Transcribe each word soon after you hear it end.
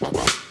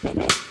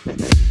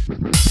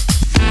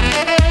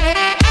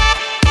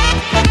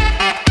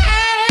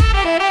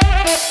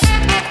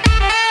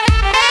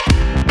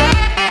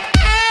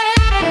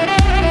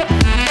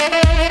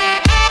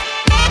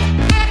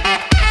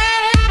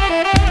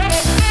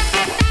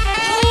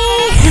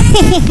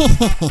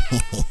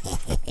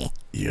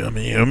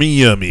Yummy, yummy,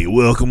 yummy.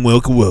 Welcome,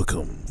 welcome,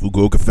 welcome.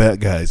 Fukuoka Fat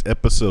Guys,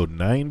 episode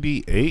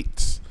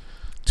 98.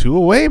 2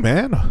 away,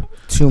 man.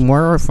 2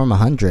 more from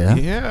 100, huh?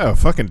 Yeah,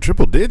 fucking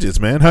triple digits,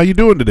 man. How you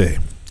doing today?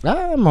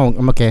 I'm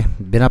okay.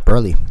 Been up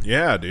early.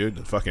 Yeah,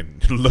 dude.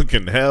 Fucking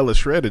looking hella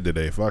shredded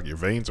today. Fuck, your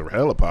veins are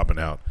hella popping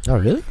out. Oh,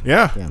 really?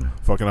 Yeah. Damn.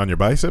 Fucking on your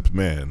biceps,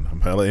 man.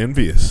 I'm hella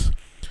envious.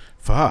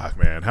 Fuck,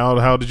 man.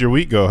 How did your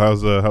week go?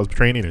 How's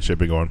training and shit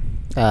been going?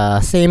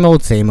 Same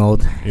old.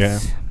 Yeah.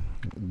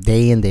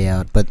 Day in, day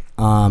out. But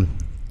I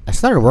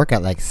started work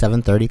at like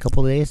 7:30 a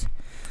couple of days.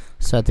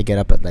 So I had to get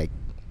up at like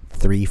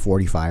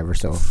 3:45 or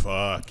so.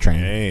 Fuck. Train.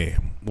 Hey.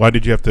 Why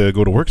did you have to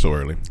go to work so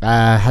early?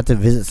 I had to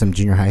visit some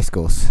junior high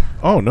schools.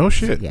 Oh, no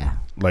shit. So, yeah.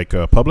 Like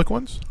public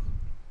ones?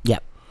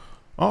 Yep.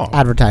 Oh.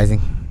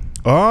 Advertising.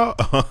 Oh.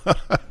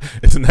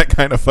 Isn't that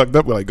kind of fucked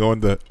up? Like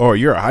going to... Oh,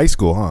 you're a high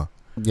school, huh?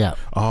 Yeah.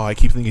 Oh, I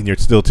keep thinking you're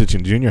still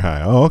teaching junior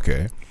high. Oh,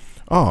 okay.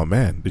 Oh,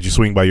 man. Did you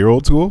swing by your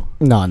old school?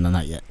 No,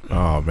 not yet.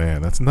 Oh,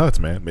 man. That's nuts,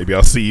 man. Maybe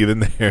I'll see you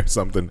in there or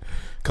something.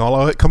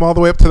 Come all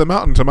the way up to the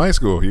mountain to my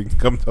school. You can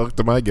come talk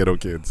to my ghetto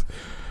kids.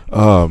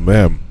 Oh,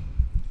 man.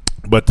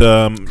 But,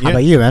 yeah. How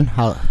about you, man?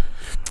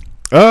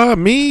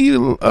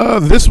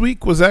 This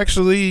week was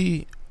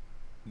actually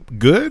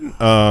good.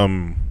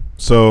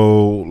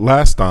 So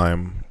last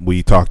time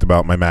we talked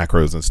about my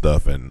macros and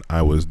stuff, and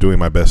I was doing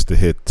my best to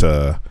hit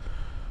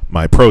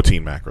my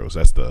protein macros.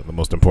 That's the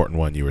most important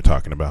one you were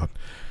talking about.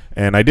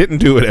 And I didn't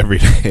do it every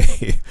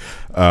day.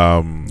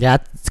 Yeah,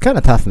 it's kind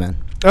of tough, man.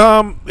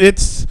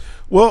 It's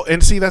well,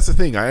 and see, that's the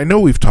thing. I know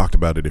we've talked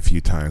about it a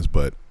few times,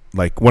 but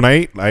like when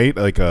I ate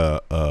like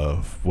a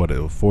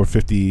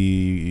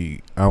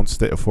 450 ounce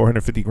steak,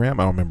 450 gram.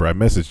 I don't remember. I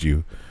messaged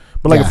you,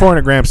 but like a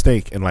 400 gram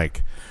steak, and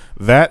like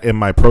that and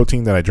my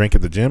protein that I drank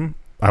at the gym,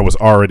 I was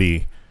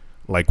already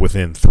like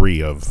within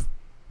 3 of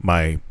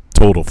my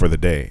total for the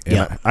day. And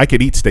yeah. I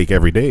could eat steak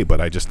every day, but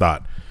I just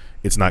thought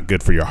it's not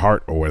good for your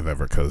heart or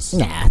whatever. Cause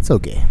nah, it's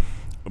okay.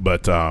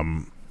 But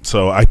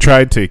so I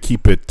tried to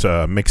keep it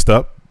mixed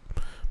up.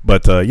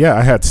 But yeah,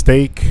 I had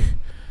steak.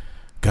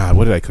 God,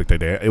 what did I cook that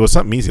day? It was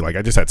something easy. Like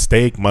I just had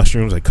steak,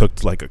 mushrooms. I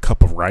cooked like a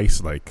cup of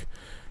rice. Like,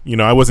 you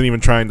know, I wasn't even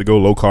trying to go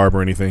low carb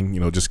or anything. You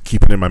know, just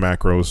keep it in my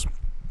macros.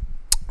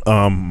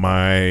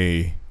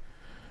 I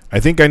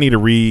think I need to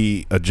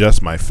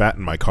readjust my fat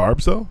and my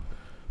carbs though,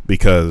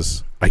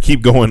 because I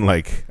keep going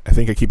like I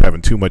think I keep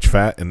having too much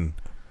fat and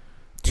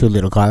too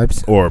little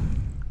carbs, or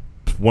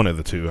one of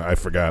the two. I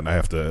forgot. I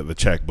have to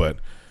check. But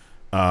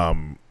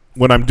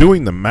when I'm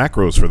doing the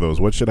macros for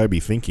those, what should I be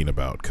thinking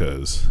about?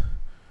 Because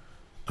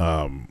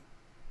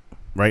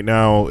right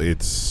now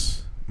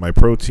it's my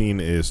protein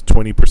is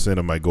 20%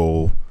 of my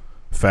goal,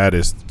 fat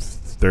is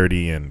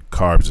 30, and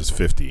carbs is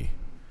 50.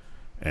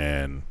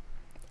 And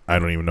I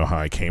don't even know how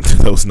I came to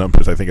those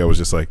numbers. I think I was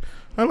just like,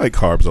 I like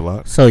carbs a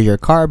lot. So your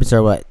carbs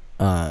are what,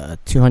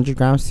 200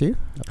 grams too?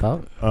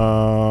 About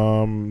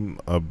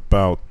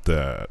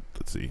that.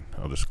 Let's see.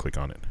 I'll just click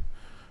on it.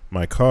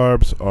 My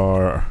carbs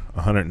are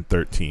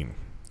 113.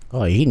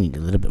 Oh, you need a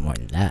little bit more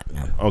than that,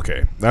 man.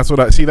 Okay, that's what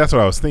I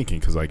was thinking,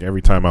 because like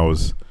every time I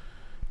was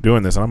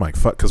doing this, and I'm like,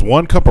 fuck, because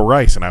 1 cup of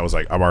rice, and I was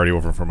like, I'm already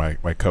over for my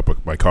cup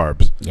of my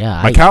carbs.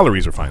 Yeah, my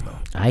calories are fine though.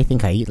 I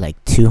think I eat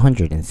like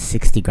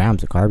 260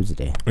 grams of carbs a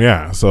day.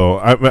 Yeah, so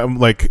I'm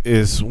like,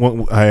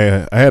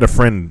 I had a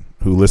friend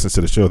who listens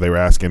to the show. They were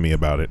asking me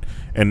about it,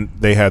 and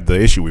they had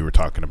the issue we were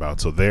talking about.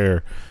 So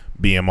their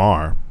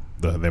BMR,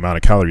 the amount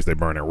of calories they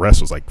burn at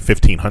rest was like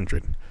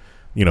 1,500.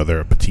 You know, they're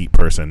a petite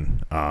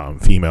person,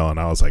 female, and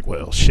I was like,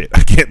 well, shit,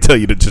 I can't tell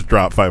you to just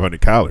drop 500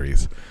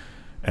 calories.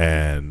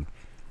 And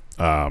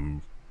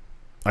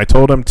I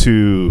told him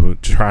to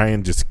try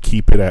and just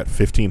keep it at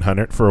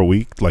 1,500 for a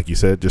week, like you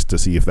said, just to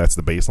see if that's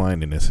the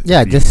baseline. And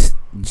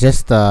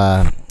just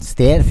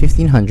stay at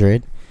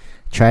 1,500.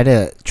 Try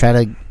to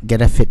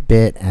get a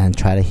Fitbit and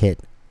try to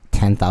hit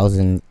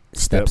 10,000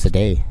 steps a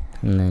day,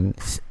 and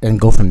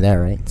go from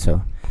there, right?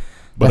 So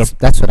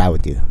that's what I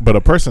would do. But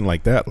a person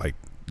like that, like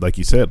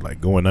you said,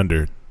 like going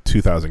under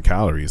 2,000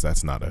 calories,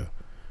 that's not a.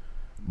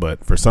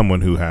 But for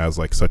someone who has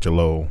like such a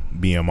low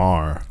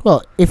BMR,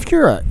 well, if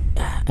you're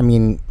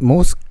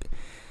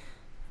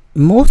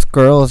most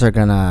girls are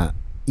gonna.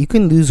 You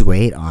can lose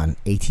weight on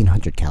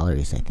 1,800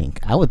 calories. I think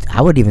I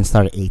would even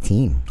start at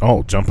 18.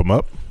 Oh, jump them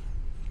up.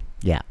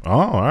 Yeah. Oh,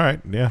 all right.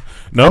 Yeah.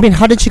 No. I mean,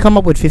 how did she come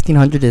up with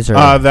 1,500? Is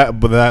her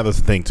that was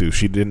the thing too.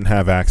 She didn't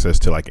have access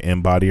to like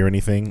InBody or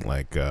anything.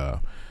 Like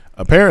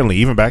apparently,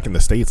 even back in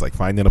the States, like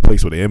finding a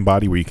place with an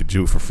InBody where you could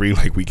do it for free,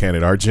 like we can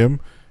at our gym,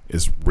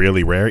 is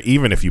really rare.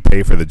 Even if you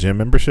pay for the gym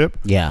membership.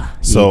 Yeah.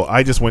 So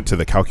I just went to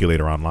the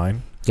calculator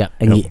online. Yeah,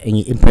 and you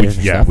inputted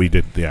her stuff. We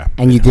did. Yeah.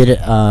 And you did it.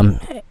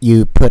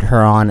 You put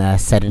her on a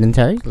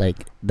sedentary, like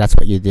that's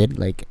what you did,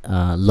 like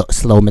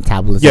slow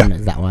metabolism. Yeah.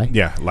 Is that why?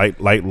 Yeah, light,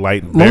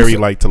 very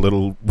light to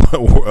little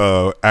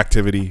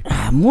activity.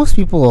 Most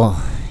people,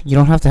 you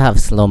don't have to have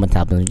slow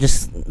metabolism.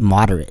 Just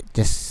moderate.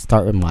 Just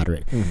start with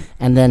moderate,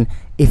 and then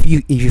if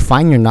you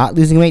find you're not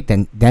losing weight,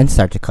 then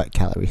start to cut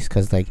calories,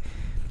 because like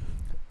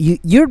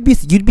you'd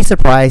be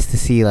surprised to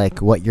see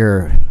like what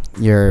your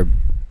your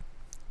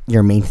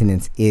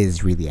maintenance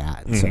is really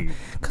at. So,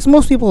 because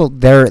most people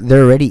they're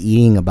already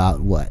eating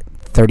about what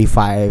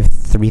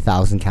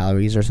 3,000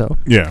 calories or so.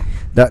 Yeah.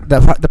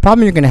 The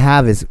problem you're gonna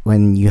have is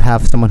when you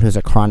have someone who's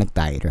a chronic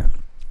dieter,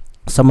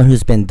 someone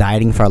who's been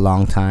dieting for a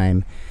long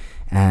time,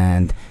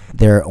 and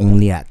they're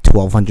only at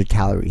 1,200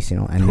 calories,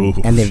 and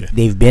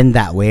they've been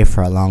that way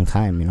for a long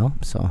time,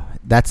 So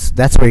that's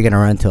where you're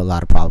gonna run into a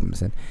lot of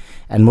problems, and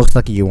most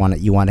likely you want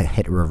to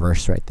hit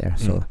reverse right there.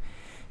 So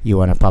you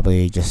want to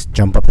probably just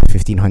jump up to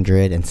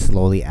 1,500 and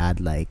slowly add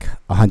like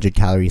 100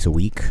 calories a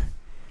week.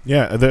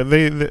 Yeah,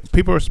 they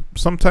people are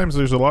sometimes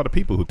there's a lot of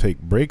people who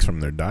take breaks from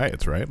their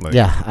diets, right? Like,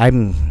 yeah, I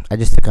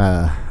just took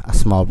a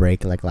small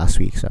break like last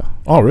week. So.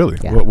 Oh really?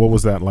 Yeah. What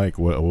was that like?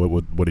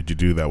 What did you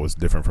do that was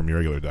different from your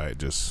regular diet?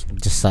 Just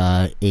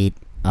ate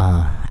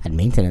at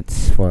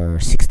maintenance for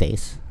 6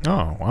 days.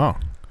 Oh wow,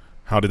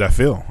 how did that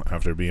feel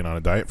after being on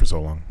a diet for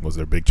so long? Was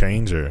there a big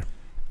change or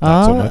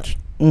not so much?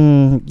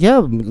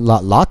 Yeah,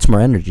 lots more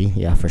energy.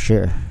 Yeah, for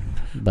sure.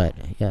 But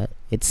yeah,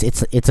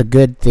 it's a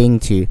good thing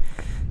to.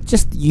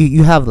 Just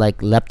you have like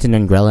leptin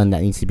and ghrelin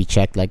that needs to be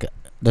checked. Like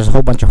there's a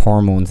whole bunch of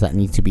hormones that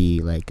need to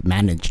be like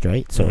managed,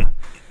 right? So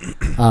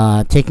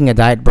taking a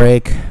diet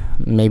break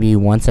maybe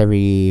once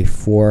every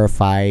 4 or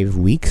 5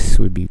 weeks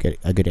would be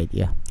a good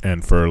idea.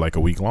 And for like a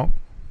week long?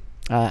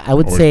 I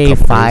would say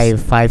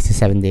 5 to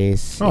 7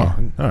 days. Oh, yeah.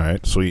 All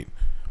right, sweet.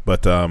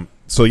 But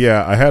so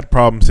yeah, I had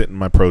problems hitting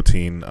my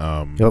protein.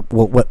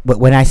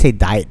 When I say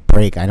diet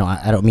break, I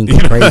don't mean go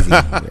crazy.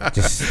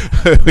 Just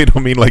we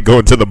don't mean like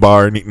going to the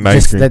bar and eating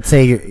ice cream. Let's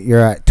say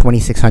you're at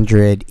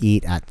 2,600,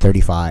 eat at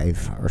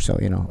 35 or so.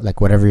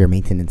 Like whatever your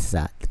maintenance is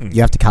at. You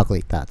have to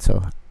calculate that.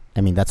 So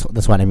I mean that's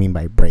what I mean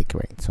by break,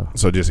 right? So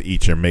just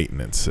eat your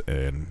maintenance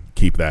and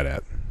keep that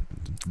at.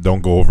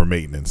 Don't go over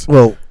maintenance.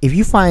 Well, if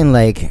you find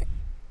like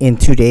in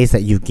 2 days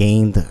that you've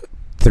gained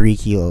 3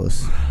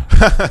 kilos,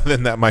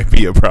 then that might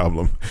be a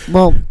problem.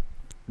 Well,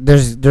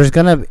 there's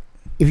gonna,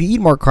 if you eat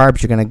more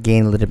carbs, you're gonna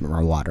gain a little bit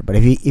more water. But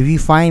if you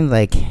find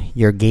like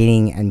you're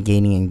gaining and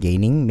gaining and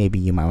gaining, maybe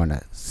you might want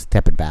to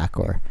step it back,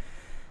 or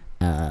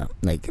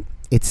like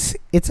it's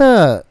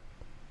a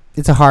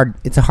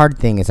hard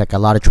thing. It's like a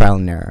lot of trial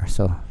and error.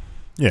 So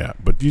yeah,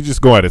 but you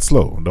just go at it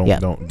slow.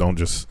 Don't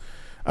just.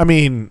 I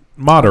mean,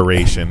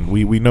 moderation.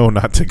 We know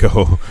not to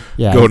go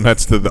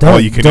nuts to the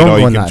all you can eat, all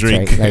you can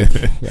drink. Right?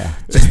 Like, yeah,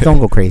 just don't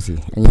go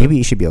crazy, and maybe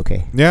you should be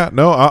okay. Yeah,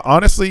 no.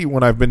 Honestly,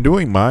 when I've been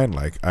doing mine,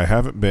 like I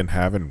haven't been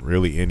having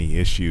really any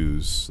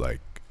issues like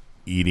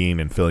eating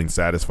and feeling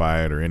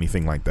satisfied or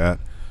anything like that.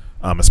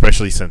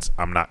 Especially since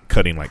I'm not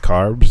cutting like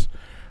carbs.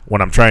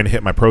 When I'm trying to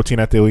hit my protein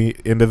at the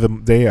end of the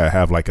day, I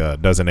have like a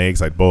dozen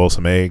eggs. I boil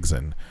some eggs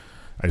and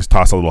I just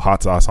toss a little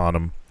hot sauce on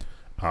them.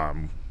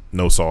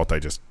 No salt. I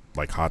just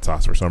like hot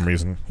sauce for some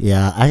reason.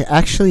 Yeah, I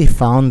actually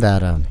found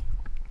that I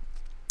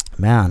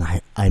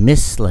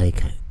miss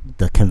like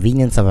the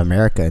convenience of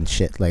America and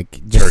shit,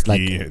 like just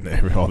turkey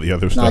like and all the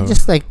other stuff. Not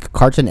just like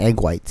carton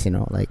egg whites,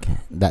 like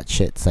that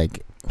shit. It's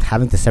like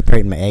having to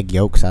separate my egg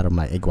yolks out of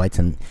my egg whites,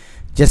 and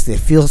just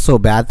it feels so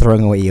bad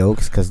throwing away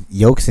yolks, because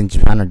yolks in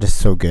Japan are just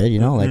so good,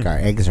 like our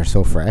eggs are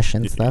so fresh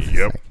and stuff.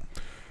 Yep.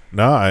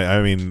 No,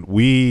 I mean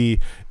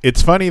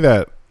it's funny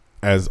that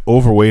as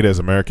overweight as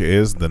America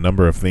is, the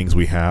number of things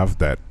we have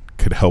that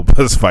could help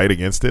us fight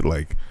against it,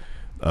 like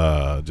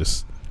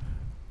just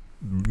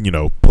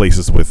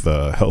places with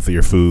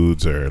healthier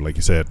foods, or like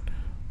you said,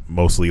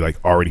 mostly like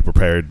already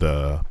prepared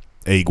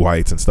egg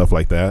whites and stuff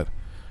like that.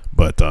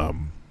 But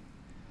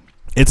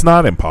it's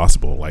not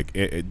impossible. Like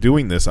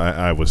doing this,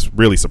 I was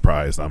really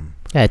surprised.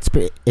 It's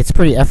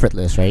pretty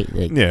effortless, right?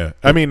 Like, yeah,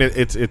 I mean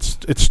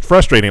it's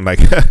frustrating. Like,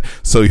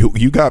 so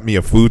you got me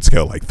a food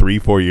scale like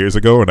 3-4 years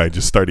ago, and I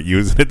just started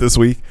using it this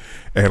week,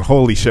 and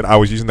holy shit, I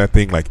was using that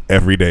thing like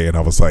every day, and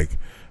I was like,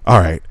 all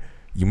right,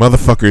 you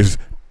motherfuckers,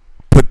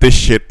 put this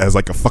shit as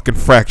like a fucking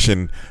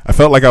fraction. I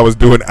felt like I was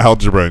doing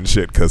algebra and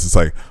shit, because it's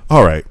like,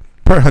 all right,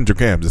 per 100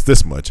 grams is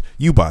this much.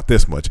 You bought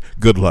this much.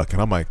 Good luck.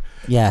 And I'm like,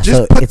 yeah,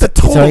 just put the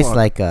total it's always on.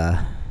 like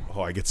I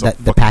get so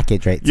the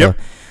package, right? Yep.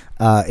 So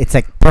it's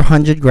like per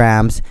 100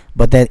 grams,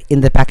 but then in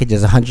the package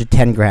is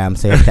 110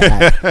 grams, so you have to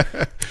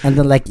add. And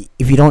then like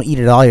if you don't eat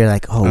it all, you're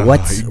like,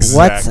 what's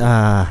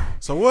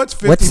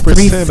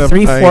 50% of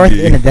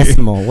 3/4 in a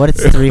decimal? What is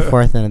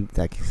 3/4 in a,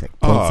 like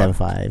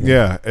 0.75?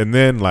 Yeah, and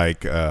then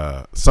like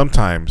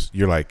sometimes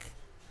you're like,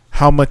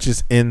 how much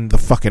is in the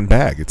fucking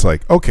bag? It's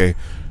like, okay,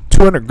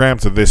 200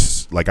 grams of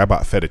this. Like I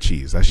bought feta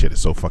cheese. That shit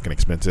is so fucking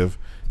expensive.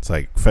 It's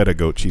like feta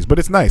goat cheese, but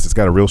it's nice. It's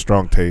got a real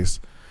strong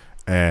taste.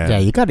 And yeah,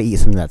 you got to eat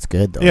something that's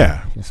good, though.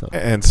 Yeah,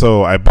 and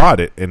so I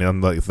bought it, and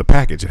on the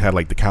package, it had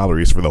like the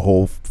calories for the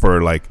whole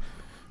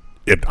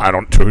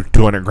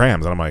 200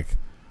 grams, and I'm like,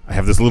 I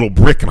have this little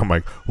brick, and I'm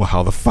like, well,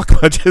 how the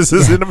fuck much is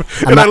this in?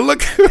 And I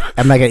look,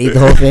 am I gonna eat the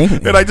whole thing?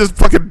 And I just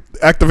fucking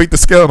activate the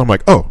scale, and I'm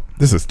like, oh,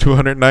 this is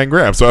 209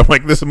 grams. So I'm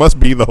like, this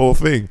must be the whole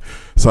thing.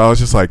 So I was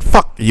just like,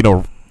 fuck, I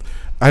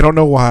don't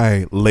know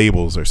why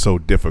labels are so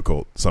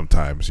difficult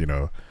sometimes,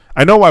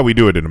 I know why we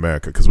do it in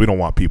America, because we don't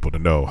want people to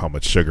know how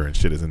much sugar and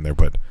shit is in there,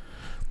 but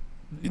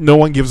no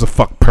one gives a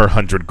fuck per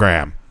 100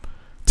 gram.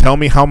 tell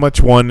me how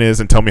much one is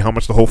and tell me how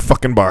much the whole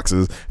fucking box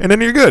is, and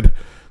then you're good.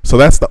 So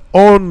that's the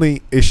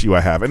only issue I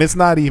have. And it's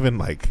not even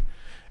like,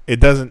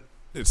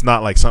 it's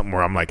not like something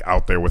where I'm like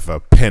out there with a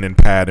pen and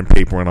pad and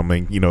paper and I'm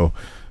like,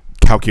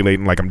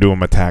 calculating like I'm doing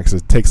my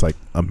taxes. It takes like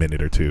a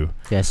minute or two.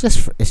 Yeah, it's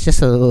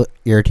just a little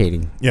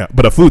irritating. Yeah,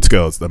 but a food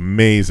scale is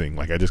amazing.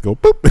 Like I just go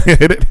boop,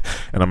 hit it,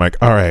 and I'm like,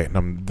 all right. And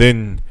I'm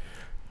then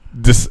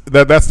just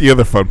that's the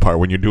other fun part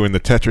when you're doing the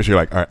Tetris. You're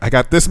like, all right, I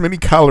got this many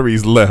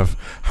calories left.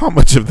 How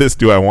much of this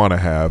do I want to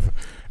have?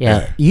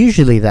 Yeah,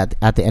 usually that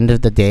at the end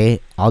of the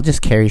day, I'll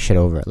just carry shit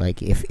over.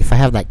 Like if I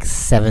have like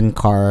 7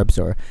 carbs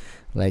or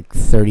like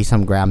 30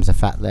 some grams of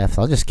fat left,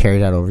 I'll just carry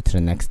that over to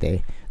the next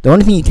day. The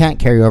only thing you can't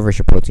carry over is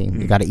your protein.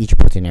 You got to eat your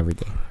protein every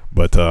day.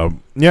 But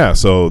yeah,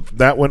 so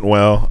that went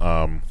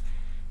well.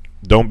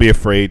 Don't be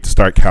afraid to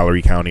start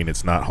calorie counting.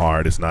 It's not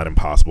hard. It's not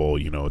impossible.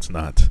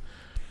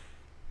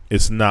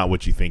 It's not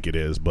what you think it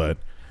is. But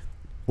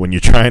when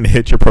you're trying to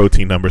hit your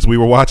protein numbers, we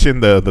were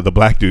watching the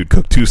black dude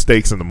cook 2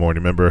 steaks in the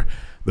morning. Remember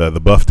the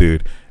buff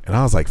dude? And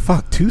I was like,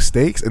 fuck, 2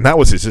 steaks? And that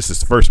was just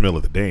his first meal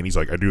of the day. And he's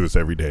like, I do this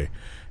every day.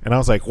 And I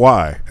was like,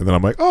 why? And then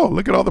I'm like, oh,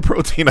 look at all the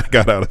protein I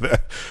got out of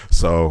that.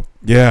 So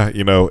yeah,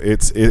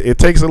 it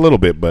takes a little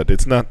bit, but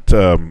it's not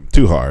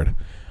too hard.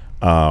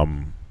 I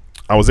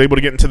was able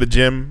to get into the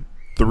gym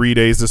 3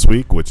 days this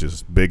week, which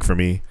is big for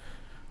me.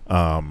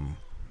 The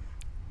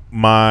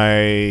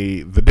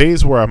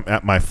days where I'm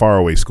at my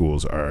faraway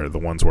schools are the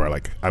ones where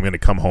like I'm going to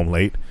come home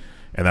late,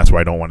 and that's where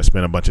I don't want to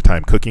spend a bunch of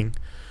time cooking.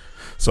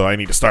 So I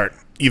need to start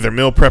either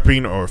meal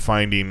prepping or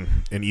finding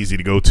an easy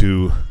to go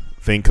to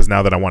thing, because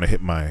now that I want to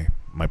hit my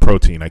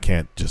protein, I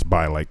can't just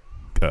buy like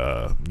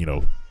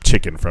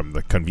chicken from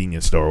the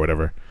convenience store or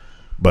whatever.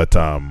 But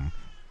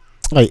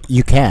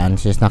you can,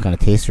 it's just not going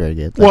to taste very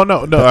good. Well,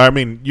 no, I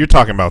mean, you're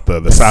talking about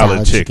the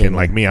salad chicken.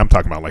 Like me, I'm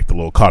talking about like the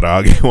little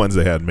karaage ones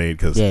they had made,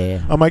 because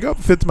I'm like, oh, it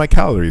fits my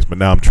calories. But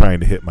now I'm trying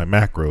to hit my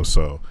macros,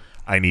 so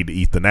I need to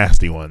eat the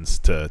nasty ones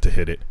to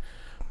hit it.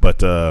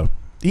 But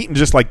eating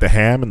just like the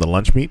ham and the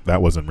lunch meat, that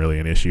wasn't really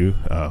an issue.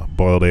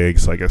 Boiled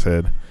eggs, like I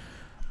said.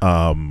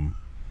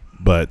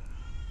 But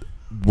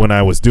when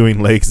I was doing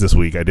legs this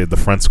week, I did the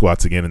front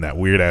squats again in that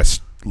weird ass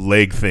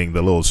leg thing,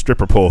 the little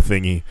stripper pole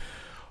thingy.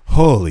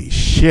 Holy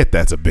shit,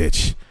 that's a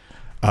bitch.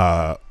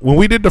 When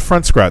we did the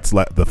front squats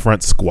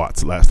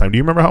last time, do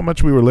you remember how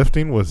much we were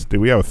lifting? Did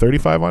we have a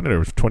 35 on it, or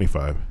was it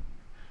 25?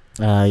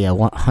 Yeah,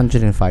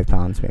 105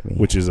 pounds maybe.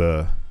 Which is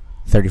a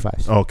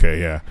 35.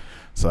 Okay, yeah.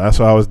 So that's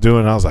what I was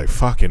doing. I was like,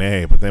 fucking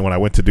A. But then when I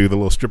went to do the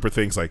little stripper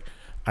things, like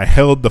I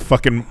held the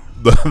fucking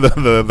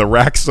the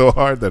rack so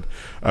hard that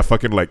I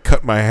fucking like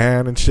cut my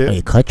hand and shit. Oh,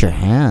 you cut your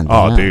hand?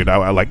 Oh, yeah. Dude,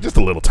 I like just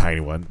a little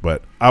tiny one.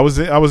 But I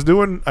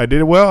did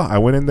it well. I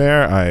went in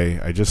there.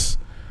 I just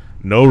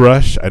no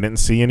rush. I didn't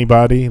see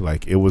anybody.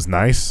 Like, it was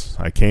nice.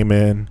 I came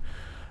in.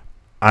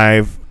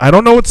 I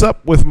don't know what's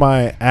up with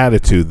my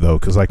attitude though,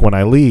 because like when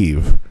I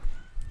leave,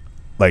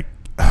 like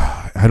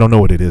I don't know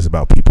what it is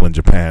about people in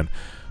Japan,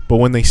 but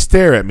when they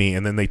stare at me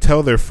and then they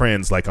tell their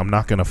friends like I'm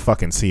not gonna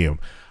fucking see them,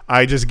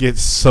 I just get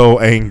so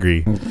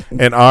angry.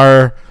 And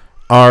our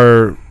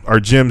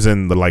gyms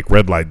in the like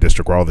red light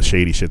district where all the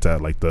shady shit's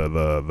at, like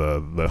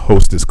the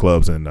hostess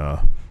clubs and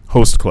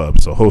host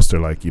clubs. So hosts are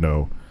like, you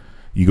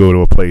go to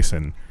a place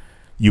and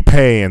you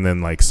pay, and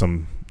then like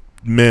some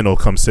men will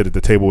come sit at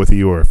the table with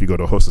you, or if you go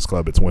to a hostess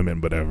club, it's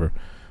women, whatever.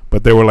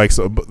 But there were like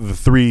the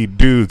 3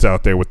 dudes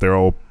out there with their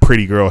old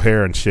pretty girl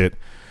hair and shit,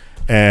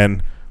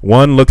 and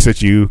one looks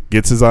at you,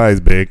 gets his eyes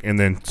big, and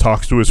then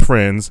talks to his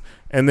friends,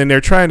 and then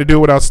they're trying to do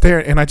it without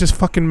staring, and I just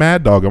fucking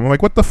mad dog them. I'm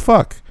like, what the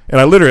fuck? And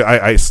I literally,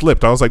 I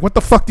slipped. I was like, what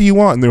the fuck do you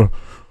want? And they were,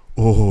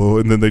 oh,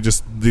 and then they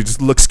just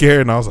look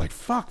scared, and I was like,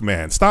 fuck,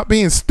 man, stop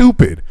being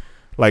stupid.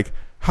 Like,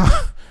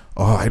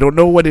 I don't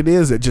know what it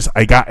is.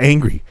 I got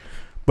angry,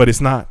 but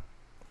it's not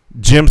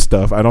gym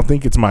stuff. I don't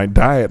think it's my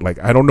diet. Like,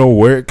 I don't know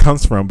where it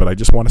comes from, but I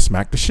just want to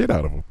smack the shit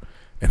out of them.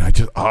 And I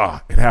just,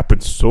 it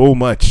happens so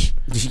much.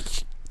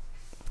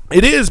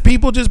 It is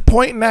people just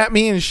pointing at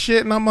me and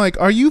shit, and I'm like,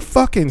 are you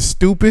fucking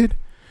stupid?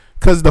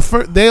 Because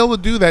they'll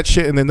do that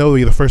shit, and then they'll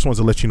be the first ones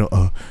to let you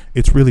know,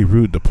 it's really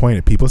rude to point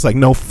at people. It's like,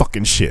 no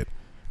fucking shit.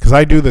 Because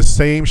I do the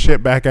same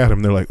shit back at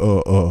them. They're like,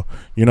 you're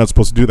not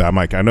supposed to do that. I'm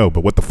like, I know,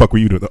 but what the fuck were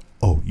you doing?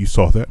 Oh, you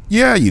saw that?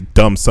 Yeah, you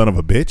dumb son of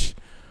a bitch.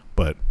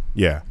 But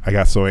yeah, I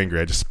got so angry,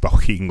 I just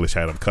spoke English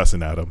at him,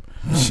 cussing at him.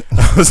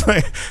 I was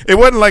like, it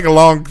wasn't like a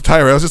long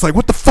tirade. I was just like,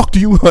 what the fuck do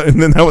you want?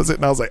 And then that was it.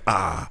 And I was like,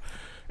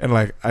 And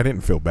like, I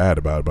didn't feel bad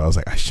about it, but I was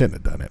like, I shouldn't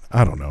have done it.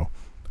 I don't know.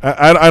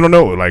 I don't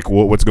know, like,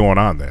 what's going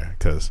on there.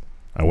 Because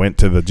I went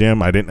to the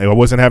gym. I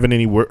wasn't having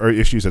any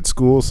issues at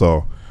school,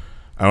 so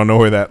I don't know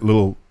where that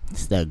little...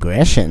 It's the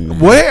aggression, man.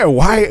 Where?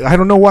 Why? I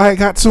don't know why I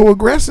got so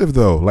aggressive,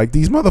 though. Like,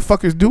 these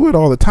motherfuckers do it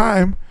all the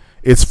time.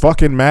 It's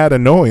fucking mad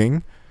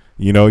annoying.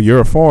 You're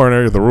a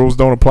foreigner. The rules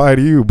don't apply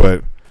to you,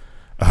 but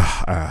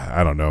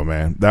I don't know,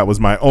 man. That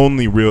was my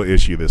only real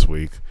issue this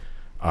week.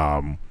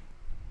 My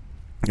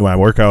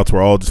workouts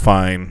were all just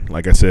fine.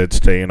 Like I said,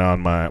 staying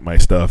on my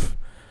stuff.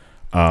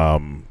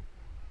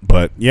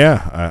 But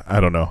yeah, I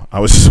don't know. I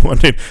was just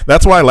wondering.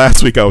 That's why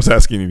last week I was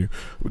asking you,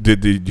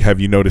 have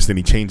you noticed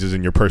any changes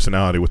in your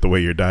personality with the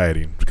way you're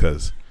dieting?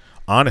 Because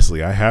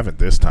honestly, I haven't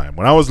this time.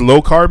 When I was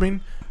low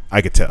carbing,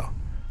 I could tell.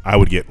 I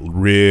would get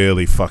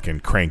really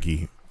fucking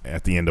cranky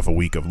at the end of a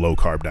week of low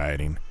carb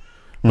dieting.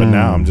 But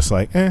now I'm just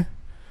like,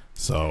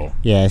 So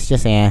yeah, it's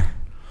just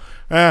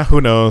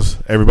who knows?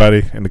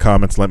 Everybody in the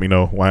comments, let me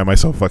know, why am I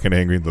so fucking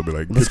angry? They'll be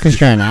like, it's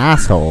because you're an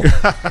asshole.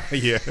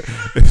 Yeah,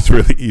 it's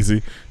really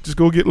easy. Just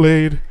go get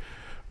laid.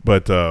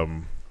 But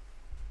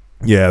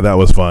yeah, that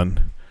was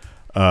fun.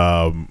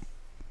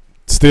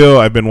 Still,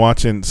 I've been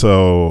watching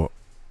some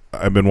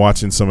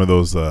of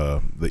those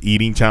the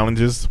eating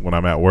challenges when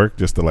I'm at work,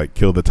 just to like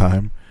kill the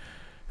time.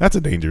 That's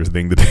a dangerous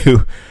thing to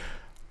do.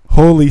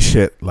 Holy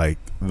shit, like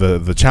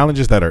the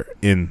challenges that are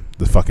in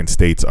the fucking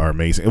States are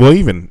amazing. Well,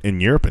 even in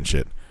Europe and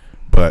shit.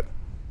 But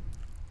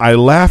I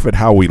laugh at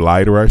how we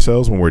lie to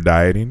ourselves when we're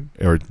dieting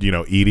or,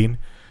 eating.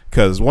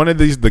 Because one of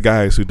the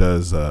guys who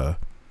does the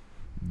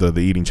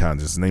eating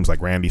challenges, his name's like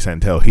Randy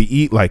Santel.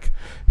 They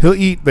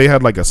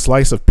had like a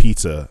slice of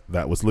pizza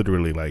that was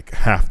literally like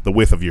half the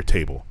width of your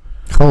table.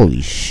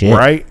 Holy shit.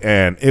 Right?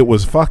 And it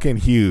was fucking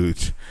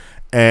huge.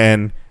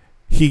 And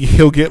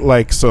he'll get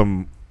like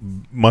some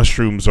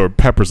mushrooms or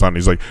peppers on it.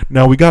 He's like,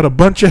 now we got a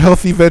bunch of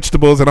healthy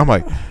vegetables. And I'm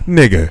like,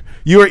 nigga,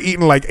 you are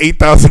eating like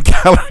 8,000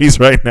 calories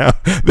right now.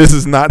 This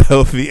is not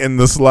healthy in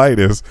the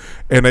slightest.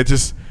 And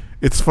it's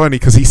funny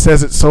because he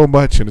says it so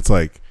much and it's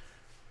like,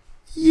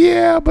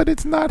 yeah, but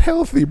it's not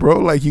healthy, bro.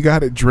 Like, you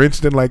got it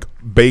drenched in like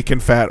bacon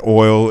fat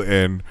oil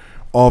and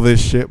all this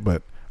shit.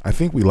 But I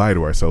think we lie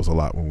to ourselves a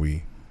lot when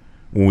we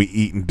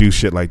eat and do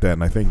shit like that.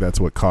 And I think that's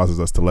what causes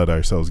us to let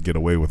ourselves get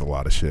away with a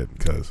lot of shit.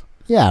 Because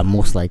yeah,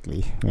 most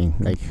likely. I mean,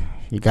 like,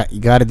 you got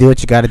to do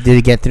what you got to do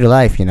to get through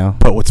life,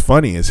 But what's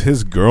funny is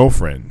his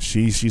girlfriend,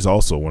 she's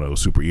also one of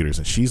those super eaters,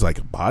 and she's like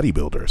a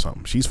bodybuilder or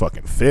something. She's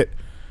fucking fit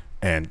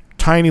and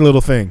tiny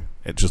little thing.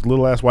 It's just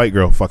little ass white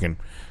girl fucking.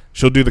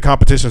 She'll do the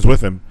competitions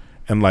with him,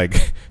 and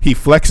like he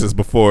flexes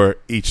before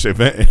each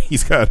event, and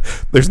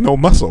there's no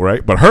muscle,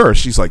 right? But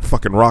she's like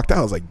fucking rocked out.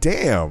 I was like,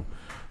 damn.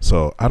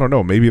 So I don't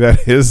know. Maybe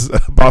that is a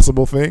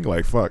possible thing.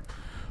 Like, fuck.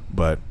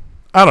 But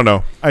I don't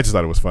know. I just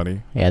thought it was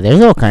funny. Yeah,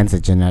 there's all kinds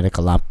of genetic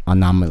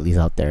anomalies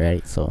out there,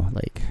 right? So,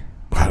 like...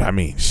 But, I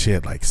mean,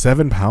 shit, like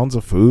 7 pounds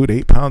of food,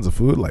 8 pounds of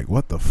food, like,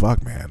 what the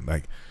fuck, man?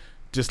 Like,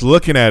 just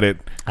looking at it...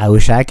 I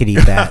wish I could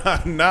eat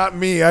that. Not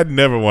me. I'd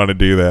never want to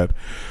do that.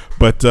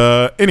 But,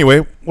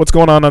 anyway, what's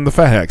going on the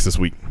Fat Hacks this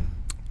week?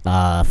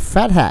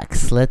 Fat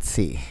Hacks, let's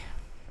see.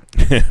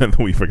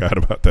 We forgot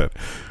about that.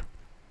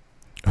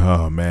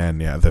 Oh, man,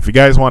 yeah. If you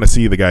guys want to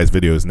see the guy's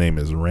video, his name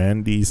is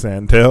Randy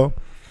Santel.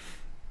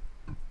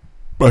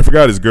 I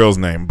forgot his girl's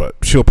name, but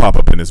she'll pop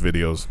up in his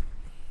videos.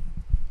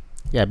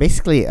 Yeah,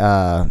 basically,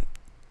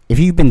 if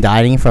you've been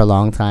dieting for a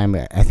long time,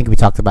 I think we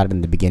talked about it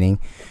in the beginning,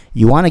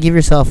 you want to give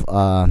yourself,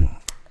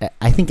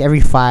 I think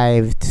every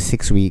 5 to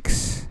 6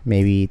 weeks,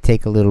 maybe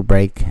take a little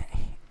break,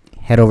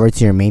 head over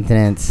to your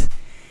maintenance,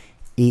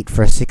 eat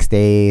for 6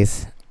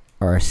 days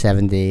or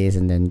 7 days,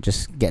 and then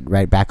just get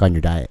right back on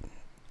your diet.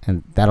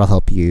 And that'll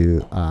help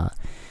you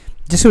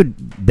just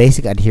with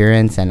basic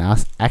adherence, and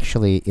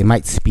actually, it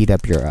might speed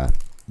up your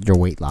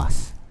weight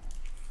loss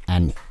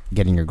and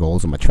getting your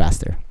goals much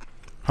faster.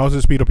 How does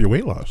it speed up your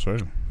weight loss?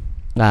 Right?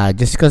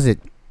 Just because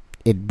it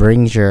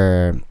brings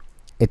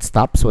it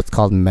stops what's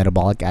called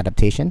metabolic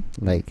adaptation.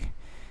 Like,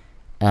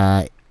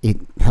 it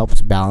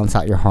helps balance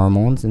out your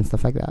hormones and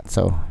stuff like that.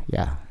 So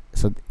yeah,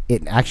 so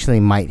it actually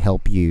might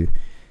help you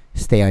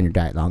stay on your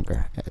diet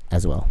longer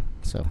as well.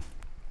 So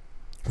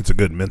it's a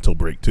good mental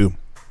break too.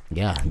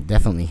 Yeah,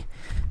 definitely.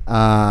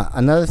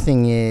 Another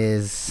thing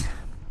is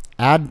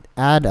add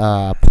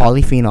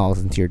polyphenols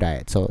into your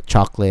diet. So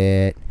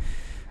chocolate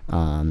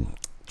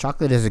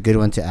is a good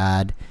one to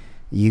add.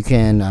 You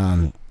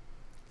can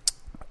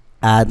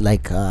add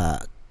like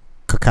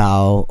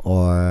cacao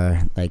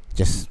or like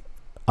just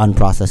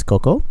unprocessed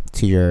cocoa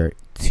to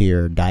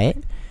your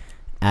diet.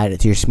 Add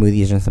it to your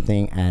smoothies or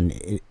something,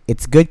 and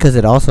it's good because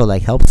it also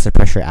like helps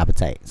suppress your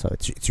appetite. So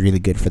it's really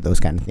good for those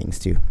kind of things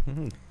too.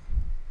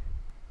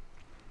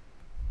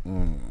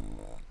 Mm-hmm.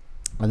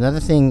 Another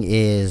thing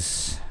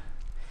is,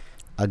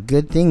 a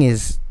good thing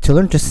is to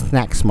learn to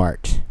snack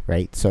smart,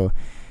 right? So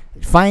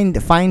find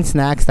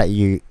snacks that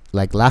you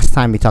like. Last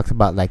time we talked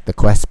about like the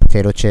Quest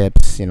potato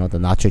chips, the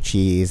nacho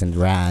cheese and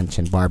ranch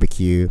and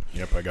barbecue.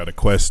 Yep, I got a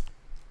Quest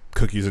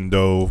cookies and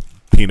dough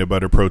peanut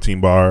butter protein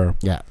bar.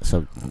 Yeah,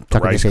 so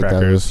rice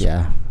crackers. Those,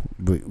 yeah,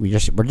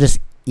 we're just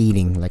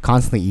eating, like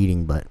constantly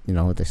eating, but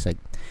just like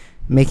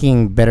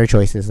making better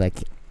choices.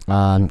 Like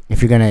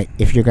if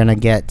you're gonna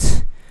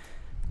get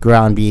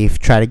ground beef,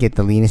 try to get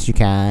the leanest you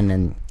can,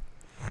 and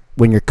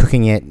when you're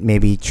cooking it,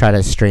 maybe try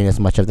to strain as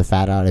much of the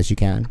fat out as you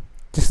can.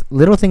 Just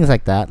little things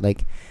like that.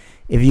 Like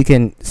if you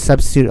can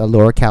substitute a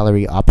lower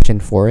calorie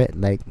option for it,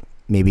 like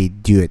maybe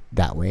do it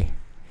that way.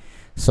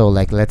 So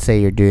like let's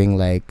say you're doing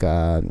like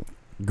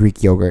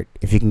Greek yogurt.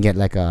 If you can get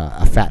like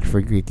a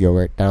fat-free Greek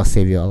yogurt, that'll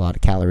save you a lot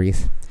of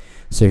calories,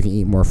 so you can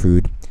eat more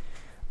food.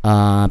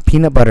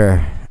 Peanut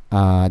butter.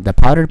 The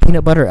powdered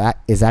peanut butter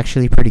is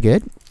actually pretty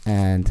good,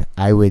 and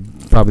I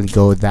would probably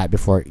go with that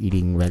before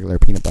eating regular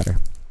peanut butter.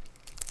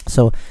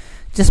 So,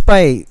 just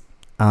by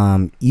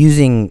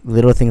using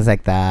little things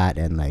like that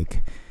and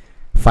like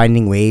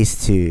finding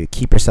ways to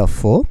keep yourself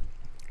full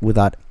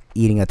without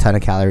eating a ton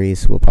of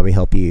calories will probably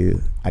help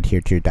you adhere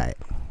to your diet.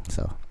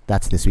 So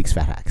that's this week's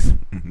fat hacks.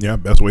 Yeah,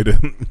 best way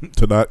to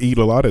to not eat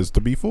a lot is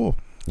to be full.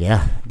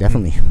 Yeah,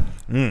 definitely.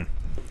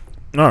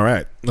 All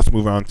right, let's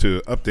move on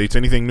to updates.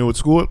 Anything new at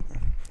school,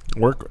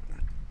 work?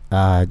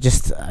 I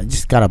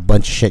just got a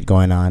bunch of shit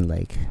going on,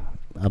 like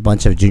a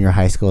bunch of junior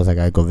high schools I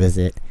gotta go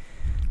visit,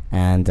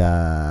 and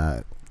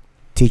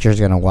teacher's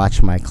gonna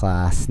watch my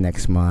class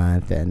next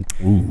month, and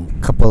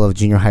a couple of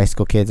junior high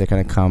school kids are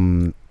gonna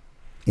come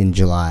in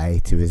July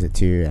to visit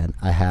too, and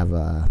I have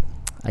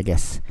I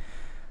guess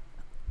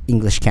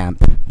English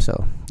camp.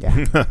 So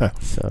yeah.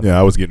 Yeah,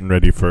 I was getting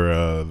ready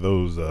for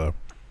those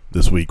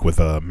this week with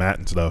Matt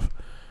and stuff.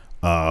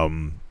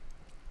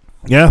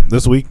 Yeah,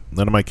 this week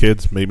none of my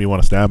kids made me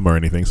want to stab them or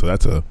anything, so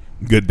that's a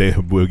good day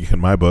of week in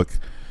my book.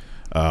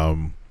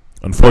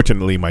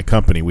 Unfortunately, my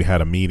company, we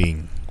had a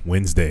meeting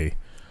Wednesday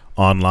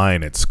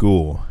online at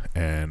school,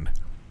 and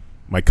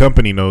my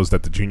company knows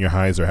that the junior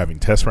highs are having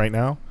tests right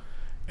now,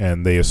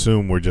 and they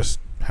assume we're just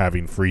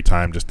having free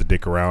time just to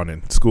dick around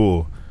in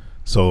school.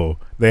 So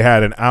they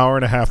had an hour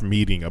and a half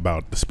meeting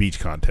about the speech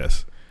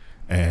contest,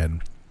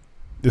 and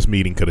this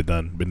meeting could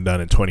have been done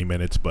in 20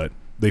 minutes, but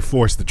they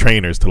forced the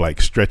trainers to like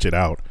stretch it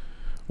out,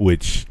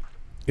 which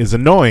is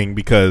annoying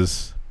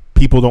because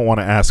people don't want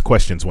to ask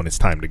questions when it's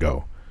time to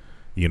go.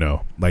 You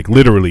know, like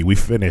literally we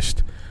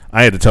finished.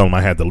 I had to tell them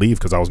I had to leave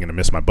because I was going to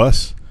miss my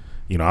bus.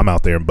 You know, I'm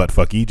out there in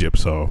buttfuck Egypt.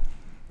 So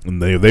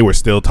and they were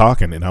still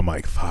talking, and I'm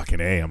like, fucking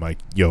A. I'm like,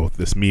 yo,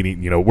 this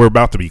meeting, you know, we're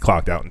about to be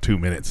clocked out in 2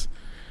 minutes.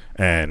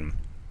 And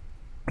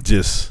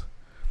just,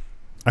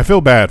 I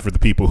feel bad for the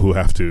people who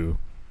have to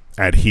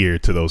adhere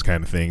to those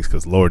kind of things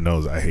because Lord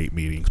knows I hate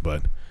meetings.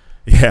 But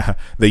yeah,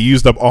 they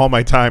used up all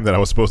my time that I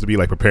was supposed to be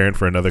like preparing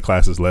for another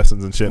class's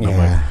lessons and shit. And I'm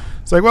like,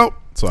 it's like, well,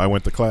 so I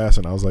went to class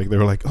and I was like, they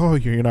were like, oh,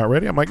 you're not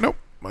ready? I'm like, nope,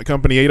 my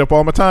company ate up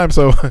all my time.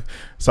 So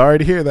sorry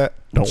to hear that.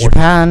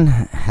 Japan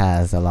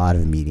has a lot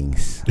of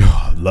meetings.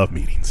 Oh, I love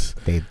meetings.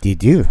 They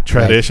do.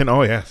 Tradition. Like,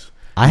 oh, yes.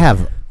 I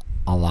have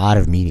a lot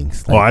of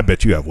meetings. Like, I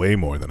bet you have way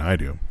more than I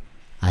do.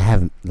 I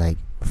have like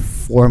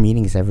 4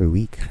 meetings every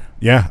week.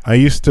 Yeah, I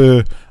used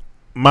to.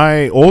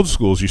 My old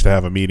schools used to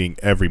have a meeting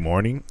every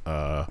morning.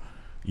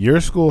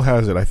 Your school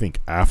has it, I think,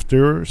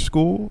 after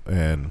school,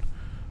 and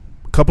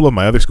a couple of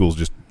my other schools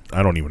just,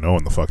 I don't even know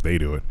when the fuck they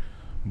do it.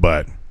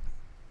 But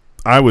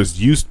I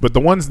was used, but the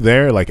ones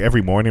there, like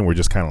every morning, were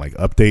just kind of like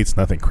updates,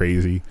 nothing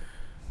crazy.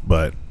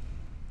 But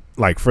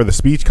like for the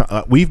speech,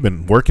 we've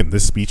been working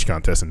this speech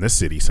contest in this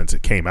city since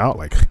it came out.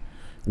 Like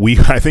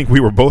I think we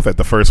were both at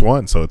the first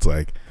one, so it's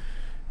like,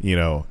 you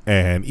know,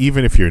 and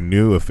even if you're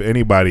new, if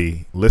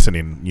anybody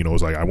listening, you know,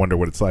 was like, I wonder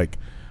what it's like,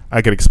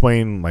 I could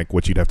explain like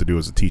what you'd have to do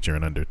as a teacher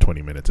in under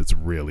 20 minutes. It's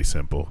really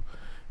simple.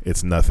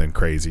 It's nothing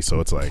crazy. So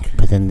it's like,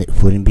 but then it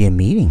wouldn't be a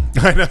meeting.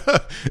 I know.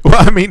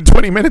 Well, I mean,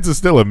 20 minutes is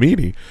still a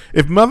meeting.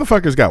 If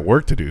motherfuckers got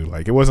work to do,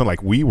 like it wasn't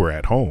like we were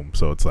at home.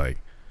 So it's like,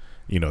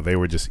 you know, they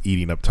were just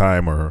eating up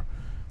time, or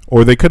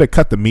they could have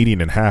cut the meeting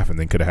in half and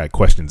then could have had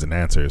questions and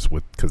answers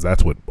because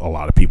that's what a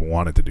lot of people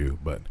wanted to do.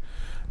 But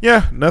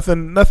yeah,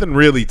 nothing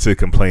really to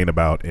complain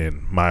about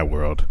in my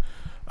world.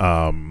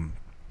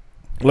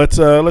 Let's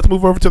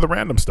move over to the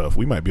random stuff.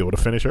 We might be able to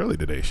finish early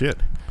today. Shit.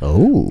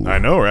 Oh, I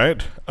know,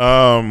 right?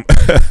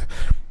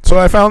 So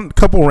I found a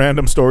couple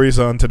random stories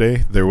on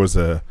today. There was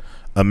a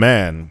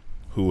man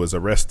who was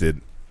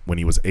arrested when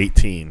he was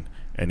 18,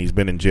 and he's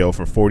been in jail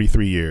for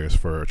 43 years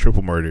for a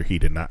triple murder he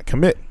did not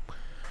commit.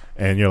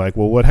 And you're like,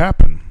 well, what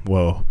happened?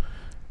 Well,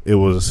 he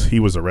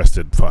was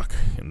arrested,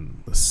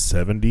 in the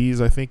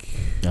 70s, I think.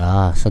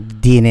 So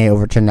DNA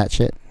overturned that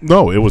shit?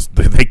 No, it was,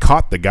 they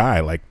caught the guy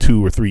like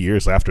 2 or 3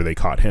 years after they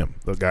caught him.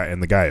 The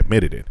guy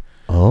admitted it.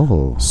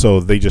 Oh. So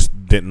they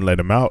just didn't let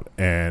him out.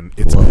 And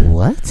it's...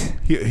 What?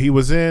 He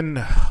was in,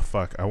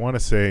 I want to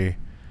say,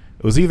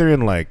 it was either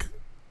in like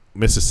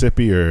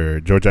Mississippi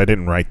or Georgia. I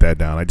didn't write that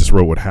down. I just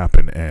wrote what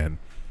happened. And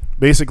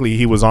basically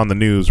he was on the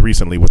news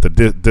recently with the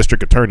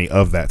district attorney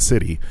of that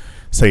city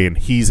saying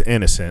he's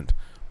innocent.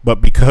 But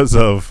because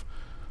of,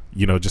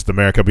 you know, just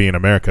America being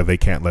America, they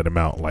can't let him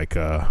out. Like,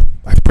 I'm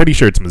pretty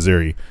sure it's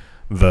Missouri.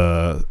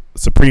 The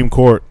Supreme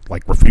Court,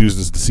 like,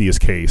 refuses to see his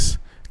case.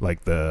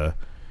 Like, they're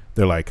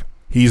like,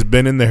 he's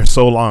been in there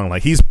so long.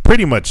 Like, he's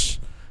pretty much,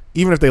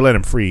 even if they let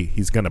him free,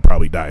 he's going to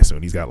probably die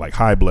soon. He's got, like,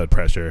 high blood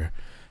pressure.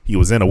 He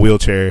was in a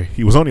wheelchair.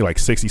 He was only, like,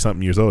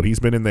 60-something years old. He's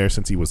been in there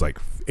since he was, like,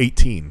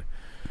 18.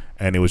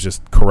 And it was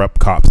just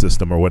corrupt cop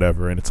system or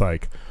whatever. And it's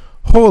like,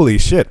 holy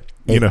shit,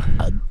 you know.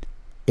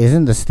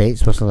 Isn't the state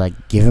supposed to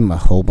like give him a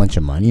whole bunch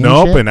of money?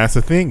 Nope, and that's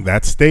the thing.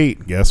 That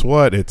state, guess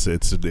what?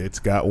 It's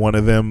got one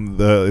of them.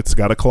 It's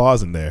got a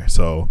clause in there,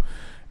 so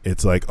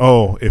it's like,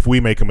 oh, if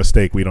we make a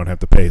mistake, we don't have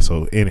to pay.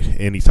 So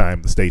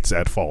anytime the state's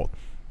at fault,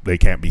 they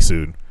can't be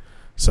sued.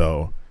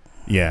 So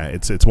yeah,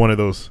 it's one of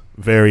those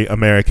very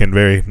American,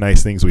 very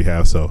nice things we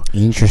have. So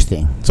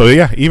interesting. So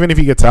yeah, even if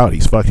he gets out,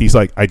 he's fucked. He's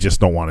like, I just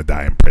don't want to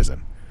die in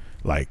prison.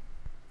 Like,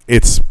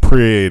 it's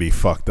pretty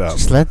fucked up.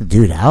 Just let the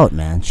dude out,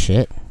 man.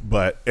 Shit.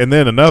 But and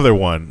then another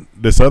one,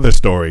 this other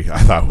story I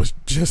thought was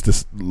just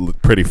as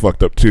pretty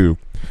fucked up too.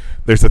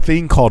 There's a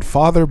thing called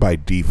father by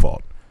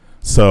default.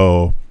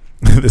 So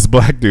this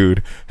black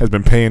dude has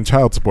been paying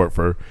child support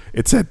for,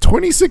 it said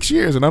 26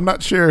 years, and I'm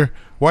not sure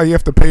why you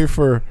have to pay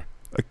for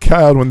a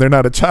child when they're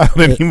not a child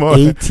anymore.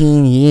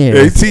 18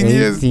 years. 18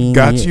 years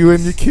got you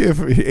and your kid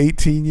for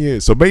 18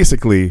 years. So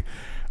basically,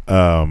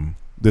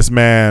 this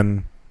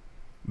man,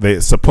 they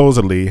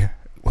supposedly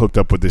hooked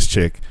up with this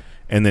chick,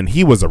 and then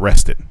he was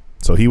arrested.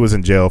 So he was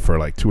in jail for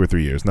like 2 or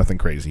 3 years. Nothing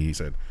crazy, he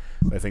said.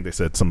 I think they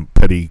said some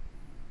petty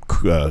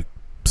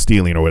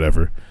stealing or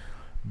whatever.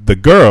 The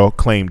girl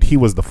claimed he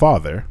was the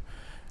father,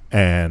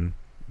 and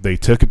they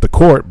took it to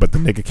court, but the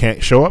nigga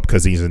can't show up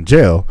because he's in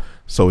jail.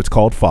 So it's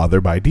called father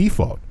by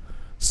default.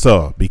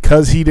 So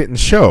because he didn't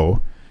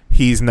show,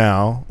 he's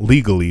now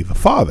legally the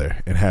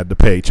father and had to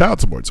pay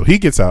child support. So he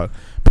gets out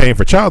paying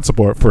for child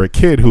support for a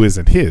kid who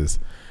isn't his.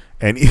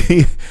 And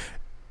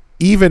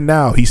even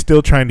now, he's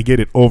still trying to get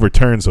it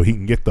overturned so he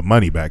can get the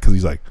money back. Because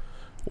he's like,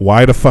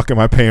 why the fuck am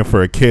I paying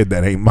for a kid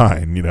that ain't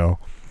mine, you know?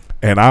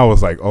 And I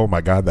was like, oh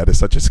my God, that is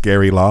such a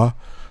scary law.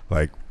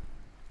 Like,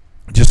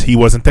 just he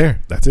wasn't there.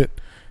 That's it.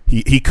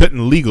 He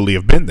couldn't legally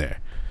have been there.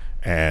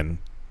 And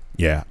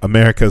yeah,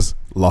 America's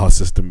law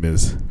system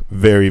is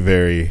very,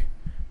 very,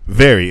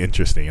 very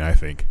interesting, I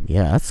think.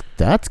 Yeah,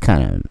 that's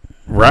kind of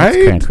right.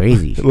 That's kind of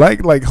crazy.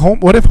 Like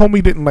what if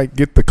homie didn't like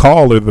get the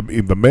call or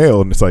the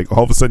mail, and it's like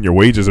all of a sudden your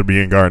wages are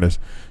being garnished.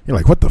 You're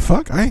like, what the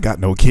fuck? I ain't got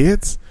no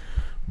kids.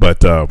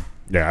 But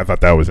yeah, I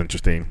thought that was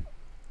interesting.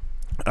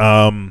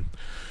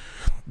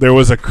 There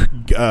was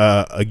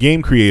a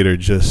game creator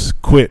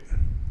just quit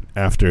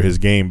after his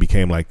game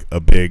became like a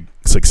big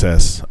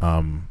success.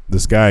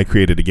 This guy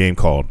created a game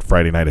called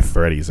Friday Night at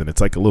Freddy's, and it's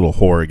like a little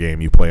horror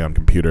game you play on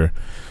computer.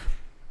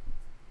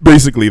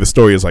 Basically, the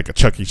story is like a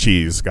Chuck E.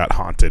 Cheese got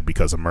haunted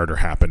because a murder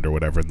happened or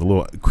whatever, and the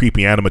little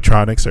creepy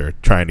animatronics are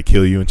trying to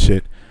kill you and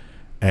shit.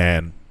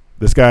 And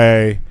this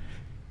guy,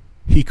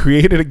 he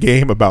created a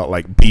game about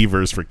like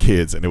beavers for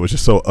kids, and it was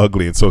just so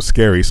ugly and so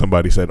scary.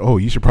 Somebody said, oh,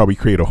 you should probably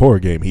create a horror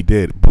game. He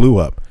did. It blew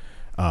up.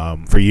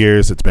 For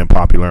years, it's been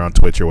popular on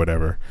Twitch or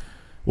whatever.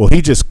 Well,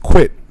 he just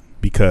quit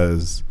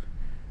because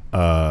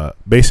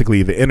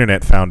basically the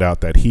internet found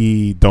out that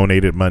he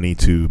donated money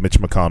to Mitch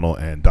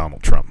McConnell and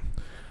Donald Trump.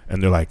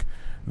 And they're like,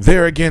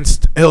 they're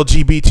against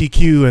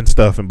LGBTQ and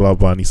stuff and blah,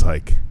 blah. And he's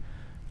like,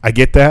 I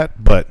get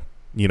that, but,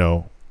 you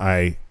know,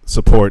 I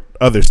support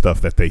other stuff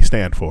that they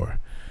stand for.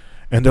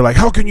 And they're like,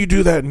 how can you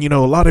do that? And, you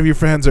know, a lot of your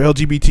fans are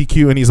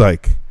LGBTQ. And he's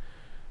like,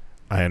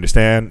 I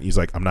understand. He's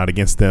like, I'm not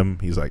against them.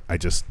 He's like, I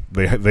just,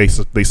 they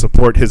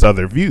support his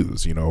other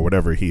views, you know, or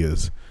whatever he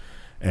is.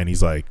 And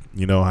he's like,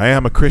 you know, I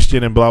am a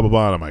Christian and blah, blah,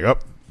 blah. And I'm like, oh,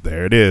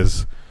 there it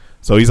is.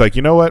 So he's like,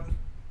 you know what?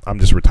 I'm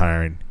just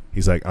retiring.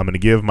 He's like, I'm going to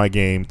give my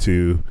game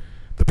to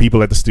the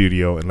people at the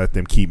studio and let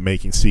them keep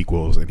making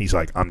sequels. And he's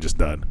like, I'm just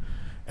done.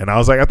 And I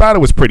was like, I thought it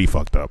was pretty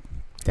fucked up.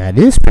 That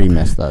is pretty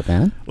messed up,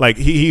 man. Like,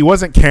 he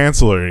wasn't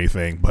canceled or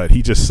anything, but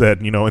he just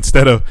said, you know,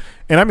 instead of,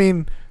 and I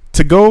mean,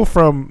 to go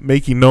from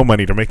making no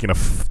money to making a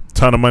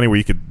ton of money where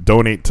you could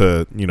donate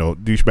to, you know,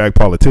 douchebag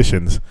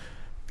politicians,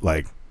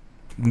 like,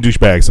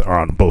 douchebags are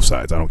on both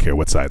sides. I don't care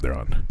what side they're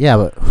on. Yeah,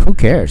 but who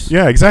cares?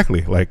 Yeah,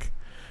 exactly. Like,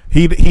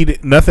 he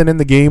nothing in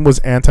the game was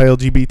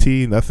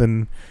anti-LGBT.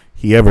 Nothing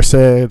he ever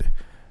said.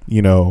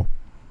 You know,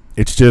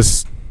 it's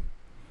just,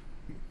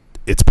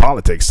 it's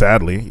politics.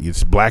 Sadly,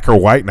 it's black or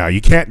white now.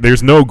 You can't.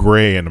 There's no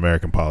gray in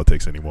American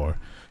politics anymore.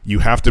 You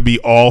have to be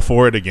all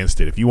for it, against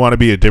it. If you want to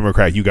be a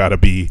Democrat, you got to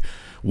be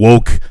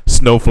woke,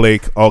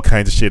 snowflake, all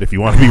kinds of shit. If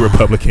you want to be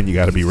Republican, you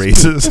got to be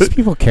racist. These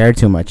people care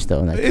too much, though.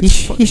 Like,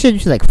 he should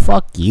just like,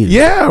 fuck you.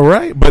 Yeah,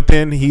 right. But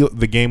then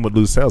the game would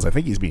lose sales. I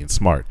think he's being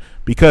smart,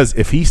 because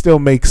if he still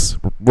makes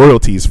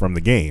royalties from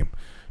the game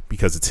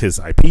because it's his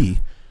IP,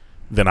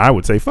 then I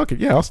would say, fuck it.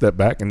 Yeah, I'll step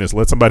back and just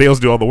let somebody else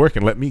do all the work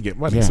and let me get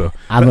money. Yeah. So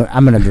I'm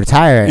gonna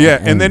retire. Yeah,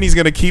 and then he's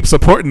gonna keep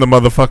supporting the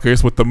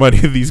motherfuckers with the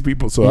money of these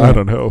people. So yeah. I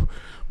don't know,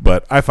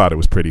 but I thought it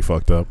was pretty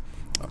fucked up.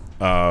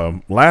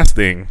 Last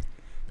thing.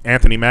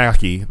 Anthony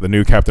Mackie, the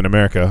new Captain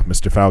America,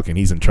 Mr. Falcon,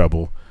 he's in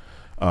trouble.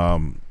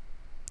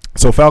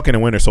 So Falcon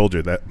and Winter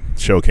Soldier, that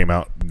show came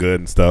out good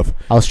and stuff.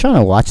 I was trying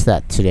to watch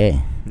that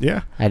today.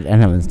 Yeah. I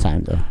didn't have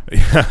time, though.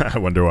 Yeah, I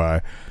wonder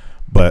why.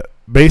 But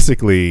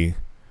basically,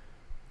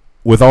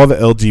 with all the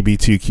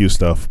LGBTQ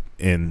stuff,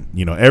 in,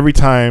 you know, every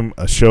time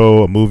a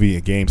show, a movie,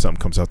 a game,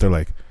 something comes out, they're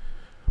like,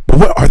 but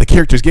what, are the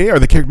characters gay? Are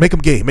the characters, make them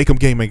gay, make them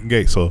gay, make them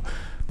gay. So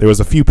there was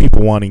a few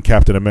people wanting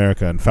Captain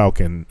America and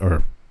Falcon,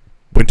 or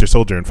Winter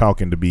Soldier and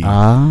Falcon to be,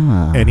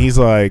 and he's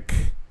like,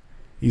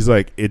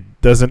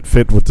 it doesn't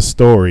fit with the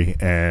story.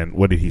 And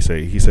what did he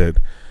say? He said,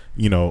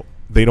 you know,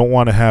 they don't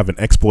want to have an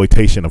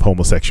exploitation of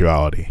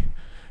homosexuality.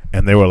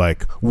 And they were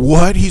like,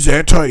 what? He's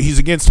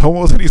against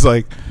homos? And he's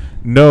like,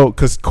 no,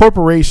 because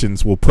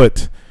corporations will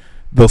put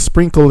they'll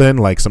sprinkle in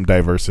like some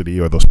diversity,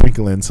 or they'll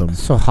sprinkle in some.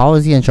 So how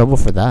is he in trouble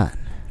for that?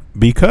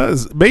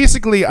 Because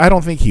basically, I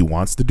don't think he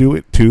wants to do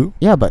it too.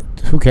 Yeah, but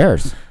who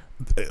cares?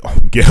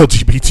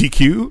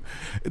 LGBTQ,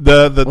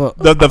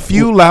 the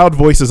few loud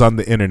voices on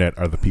the internet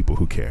are the people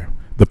who care,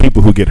 the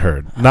people who get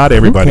heard. Not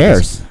everybody. Who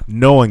cares?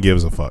 No one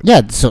gives a fuck.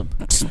 Yeah, so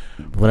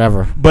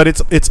whatever. But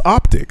it's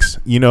optics.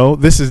 You know,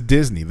 this is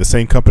Disney. The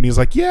same company is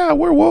like, yeah,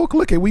 we're woke.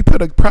 Look, we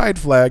put a pride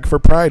flag for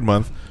Pride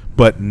Month,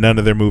 but none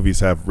of their movies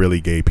have really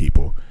gay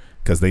people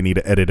because they need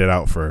to edit it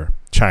out for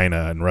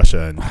China and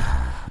Russia. And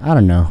I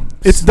don't know.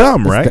 It's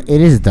dumb, right?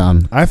 It is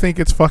dumb. I think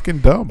it's fucking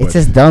dumb. It's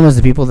as dumb as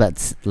the people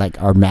that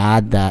like are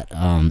mad that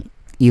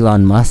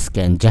Elon Musk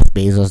and Jeff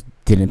Bezos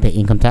didn't pay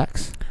income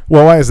tax.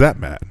 Well, why is that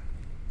mad?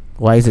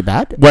 Why is it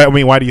bad? Well, I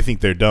mean, why do you think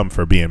they're dumb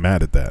for being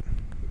mad at that?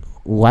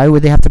 Why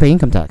would they have to pay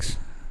income tax?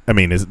 I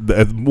mean, if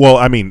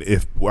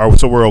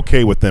so, we're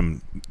okay with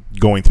them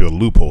going through a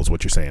loophole. Is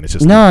what you're saying? It's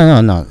just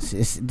no.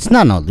 It's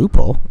not no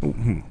loophole.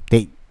 Mm-hmm.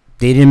 They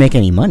didn't make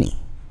any money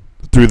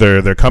through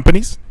their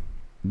companies.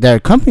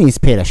 Their companies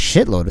paid a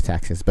shitload of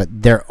taxes,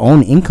 but their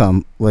own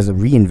income was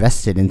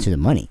reinvested into the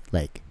money,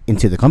 like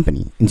into the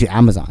company, into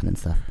Amazon and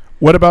stuff.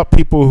 What about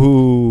people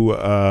who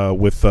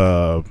with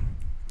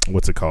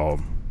what's it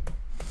called?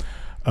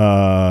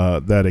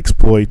 That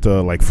exploit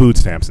like food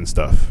stamps and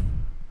stuff.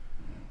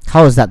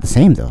 How is that the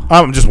same though?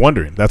 I'm just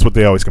wondering. That's what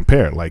they always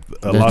compare. Like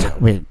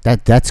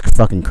that's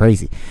fucking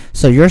crazy.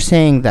 So you're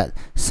saying that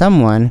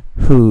someone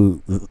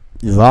who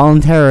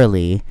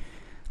voluntarily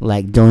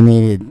like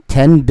donated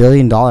 $10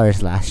 billion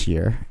last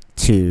year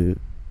to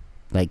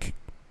like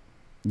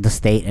the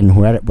state and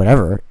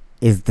whatever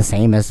is the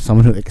same as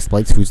someone who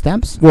exploits food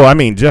stamps? Well, I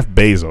mean Jeff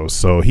Bezos.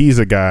 So he's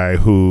a guy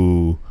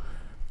who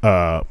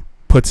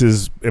puts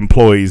his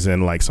employees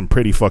in like some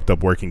pretty fucked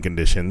up working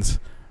conditions,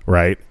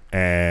 right?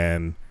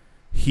 And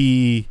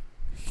he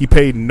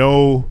paid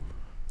no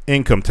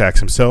income tax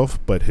himself,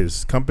 but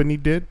his company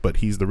did. But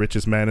he's the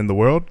richest man in the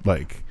world.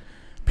 Like,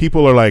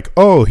 people are like,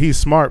 oh, he's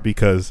smart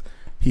because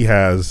he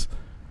has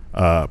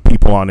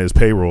people on his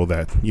payroll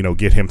that, you know,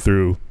 get him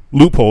through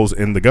loopholes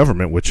in the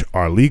government, which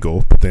are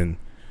legal. But then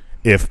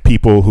if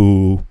people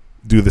who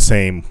do the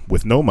same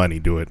with no money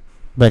do it.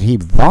 But he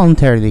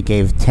voluntarily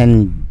gave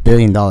 $10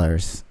 billion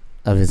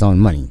of his own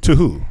money. To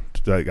who?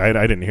 Like, I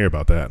didn't hear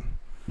about that.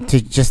 To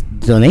just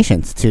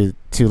donations to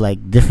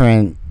like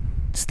different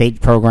state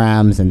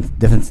programs and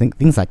different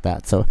things like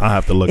that. So I'll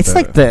have to look. It's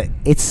like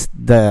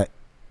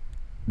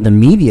the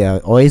media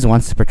always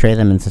wants to portray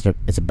them in such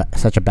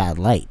a bad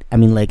light. I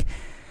mean, like,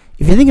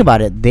 if you think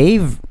about it,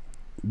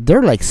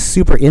 they're like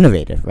super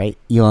innovative, right?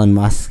 Elon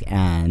Musk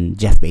and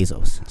Jeff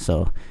Bezos.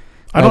 So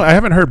I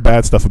haven't heard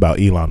bad stuff about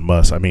Elon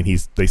Musk. I mean,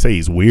 they say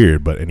he's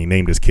weird, and he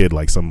named his kid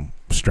like some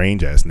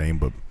strange ass name,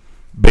 but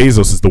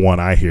Bezos is the one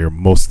I hear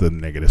most of the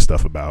negative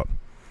stuff about.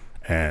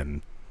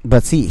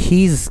 But see,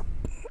 he is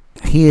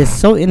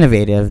so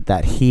innovative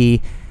that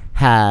he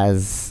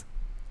has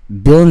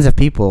billions of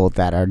people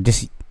that are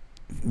just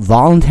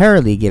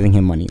voluntarily giving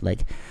him money.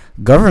 Like,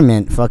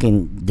 government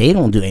they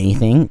don't do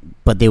anything,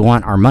 but they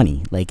want our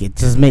money. Like, it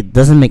just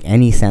doesn't make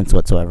any sense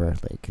whatsoever.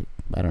 Like,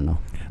 I don't know.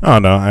 I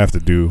don't know. I have to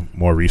do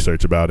more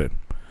research about it.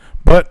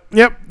 But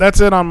yep, that's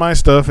it on my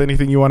stuff.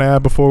 Anything you want to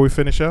add before we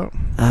finish out?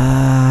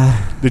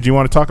 Did you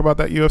want to talk about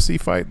that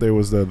UFC fight? There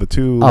was the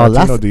two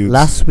Latino dudes.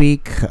 Last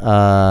week,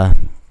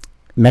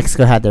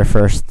 Mexico had their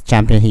first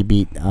champion. He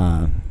beat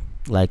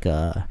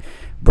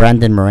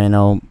Brandon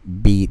Moreno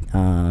beat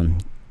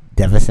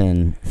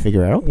Davison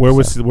Figueroa. Where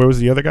was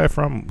the other guy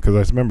from? Because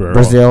I remember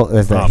Brazil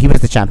he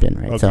was the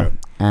champion, right? Okay. So,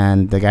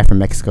 and the guy from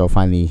Mexico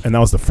finally. And that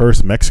was the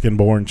first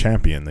Mexican-born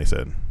champion. They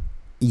said.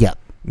 Yep.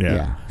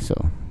 Yeah.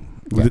 So.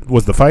 Yeah.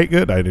 Was the fight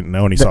good? I didn't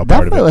know any saw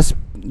part of it.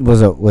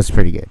 That was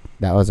pretty good.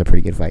 That was a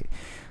pretty good fight.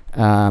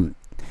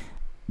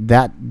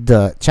 That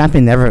the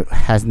champion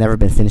has never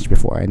been finished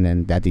before, and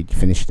then that dude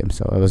finished him.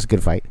 So it was a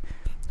good fight.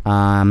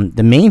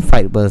 The main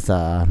fight was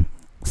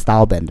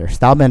Stylebender.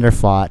 Stylebender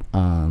fought.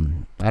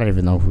 I don't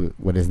even know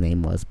what his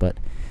name was, but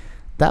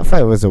that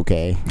fight was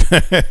okay.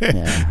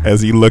 Yeah.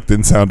 As he looked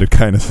and sounded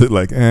kind of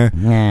like, eh.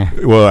 Yeah.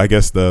 Well, I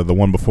guess the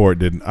one before it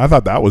didn't. I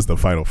thought that was the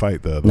final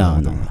fight.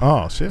 No.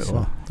 Oh shit. So,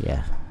 well,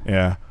 yeah.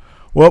 Yeah.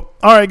 Well,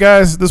 all right,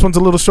 guys. This one's a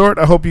little short.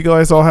 I hope you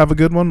guys all have a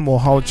good one. We'll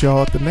holler at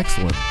y'all at the next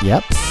one.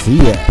 Yep. See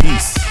ya.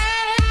 Peace.